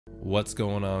What's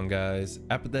going on, guys?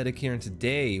 Apathetic here, and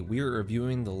today we are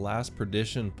reviewing the Last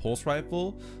Perdition Pulse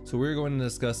Rifle. So we're going to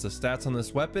discuss the stats on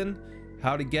this weapon,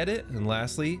 how to get it, and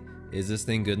lastly, is this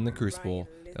thing good in the Crucible?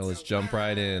 Now let's jump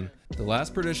right in. The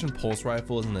Last Perdition Pulse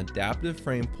Rifle is an adaptive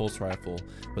frame pulse rifle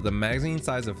with a magazine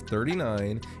size of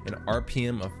 39 and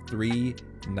RPM of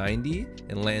 390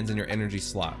 and lands in your energy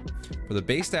slot. For the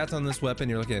base stats on this weapon,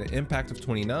 you're looking at an impact of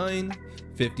 29,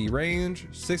 50 range,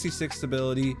 66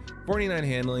 stability, 49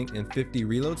 handling, and 50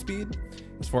 reload speed.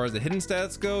 As far as the hidden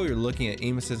stats go, you're looking at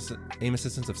aim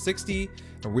assistance of 60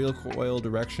 and recoil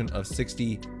direction of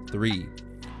 63.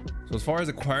 So as far as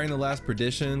acquiring the Last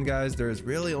Perdition, guys, there is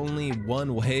really only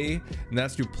one way, and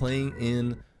that's through playing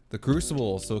in the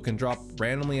Crucible. So it can drop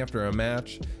randomly after a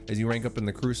match as you rank up in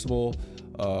the Crucible,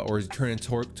 or as you turn in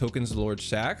tokens to Lord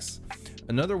Shax.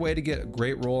 Another way to get a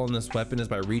great roll on this weapon is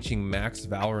by reaching Max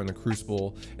Valor in the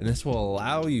Crucible, and this will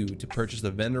allow you to purchase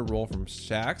the vendor roll from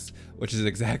Shax, which is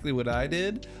exactly what I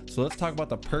did. So let's talk about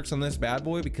the perks on this bad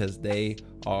boy because they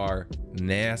are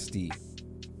nasty.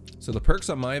 So the perks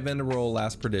on my vendor roll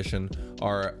Last Perdition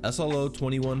are SLO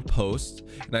 21 post,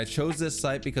 and I chose this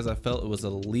sight because I felt it was the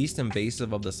least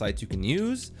invasive of the sights you can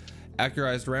use,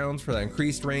 accurized rounds for that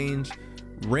increased range,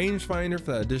 rangefinder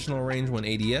for that additional range when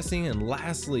ADSing, and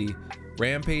lastly,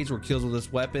 rampage, where kills with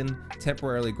this weapon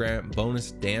temporarily grant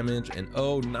bonus damage, and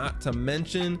oh, not to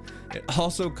mention, it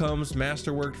also comes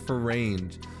masterworked for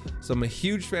range. So I'm a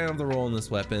huge fan of the roll in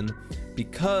this weapon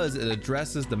because it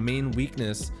addresses the main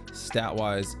weakness stat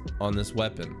wise on this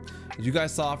weapon. As you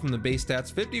guys saw from the base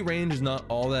stats, 50 range is not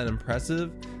all that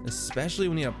impressive, especially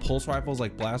when you have pulse rifles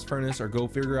like Blast Furnace or Go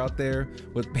Figure out there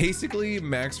with basically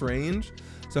max range.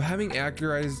 So having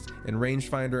accurized and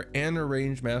rangefinder and a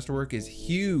range masterwork is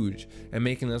huge and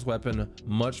making this weapon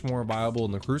much more viable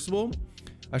in the Crucible.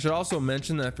 I should also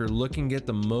mention that if you're looking to get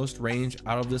the most range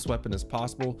out of this weapon as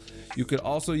possible, you could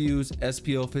also use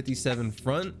SPO 57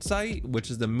 front sight, which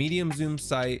is the medium zoom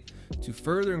sight, to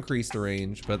further increase the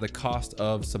range, but at the cost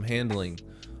of some handling.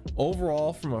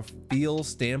 Overall, from a feel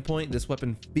standpoint, this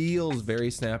weapon feels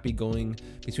very snappy going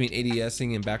between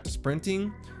ADSing and back to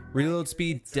sprinting. Reload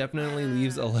speed definitely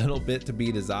leaves a little bit to be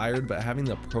desired, but having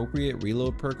the appropriate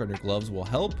reload perk on your gloves will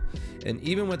help. And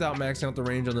even without maxing out the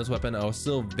range on this weapon, I was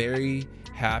still very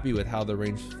happy with how the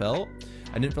range felt.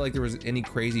 I didn't feel like there was any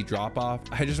crazy drop off.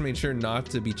 I just made sure not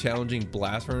to be challenging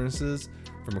blast furnaces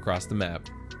from across the map.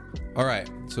 All right,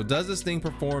 so does this thing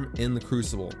perform in the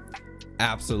Crucible?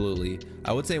 Absolutely.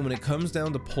 I would say when it comes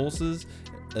down to pulses,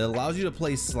 it allows you to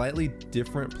play slightly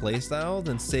different playstyle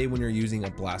than say when you're using a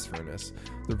Blast Furnace.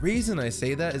 The reason I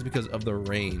say that is because of the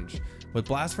range. With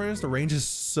Blast Furnace, the range is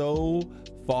so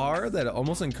far that it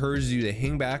almost encourages you to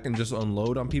hang back and just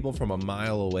unload on people from a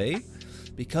mile away.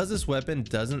 Because this weapon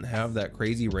doesn't have that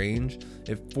crazy range,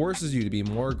 it forces you to be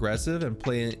more aggressive and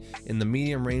play in the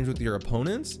medium range with your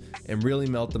opponents and really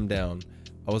melt them down.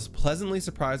 I was pleasantly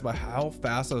surprised by how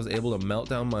fast I was able to melt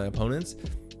down my opponents,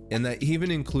 and that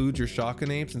even includes your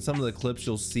shotgun apes. And some of the clips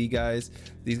you'll see, guys,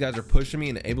 these guys are pushing me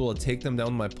and able to take them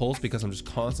down my pulse because I'm just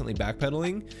constantly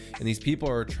backpedaling, and these people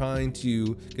are trying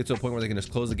to get to a point where they can just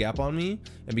close the gap on me.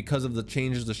 And because of the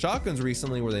changes to shotguns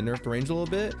recently where they nerfed the range a little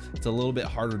bit, it's a little bit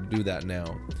harder to do that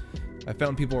now. I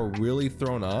found people are really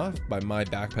thrown off by my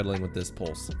backpedaling with this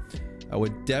pulse. I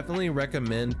would definitely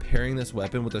recommend pairing this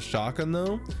weapon with a shotgun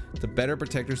though, to better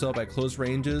protect yourself at close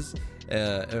ranges.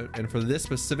 And for this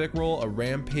specific role, a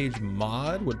rampage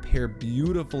mod would pair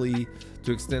beautifully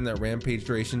to extend that rampage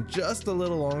duration just a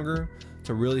little longer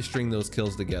to really string those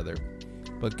kills together.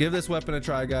 But give this weapon a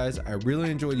try, guys. I really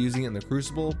enjoyed using it in the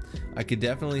Crucible. I could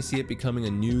definitely see it becoming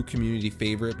a new community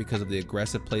favorite because of the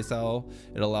aggressive playstyle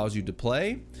it allows you to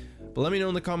play. But let me know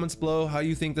in the comments below how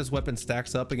you think this weapon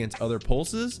stacks up against other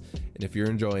pulses and if you're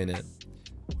enjoying it.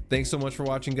 Thanks so much for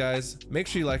watching, guys. Make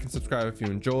sure you like and subscribe if you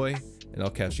enjoy, and I'll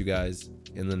catch you guys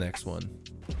in the next one.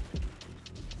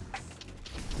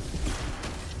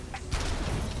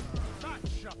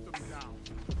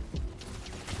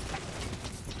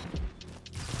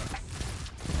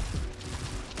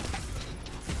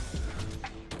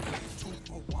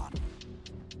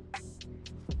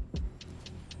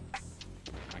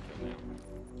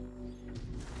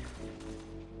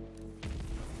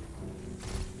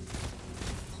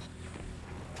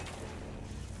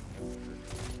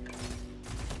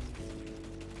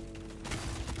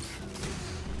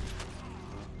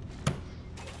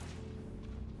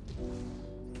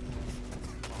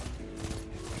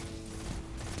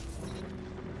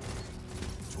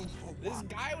 This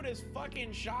guy with his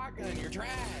fucking shotgun, you're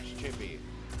trash, Chippy.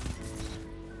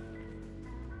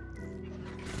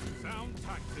 Sound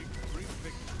tactics bring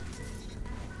victory.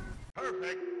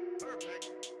 Perfect.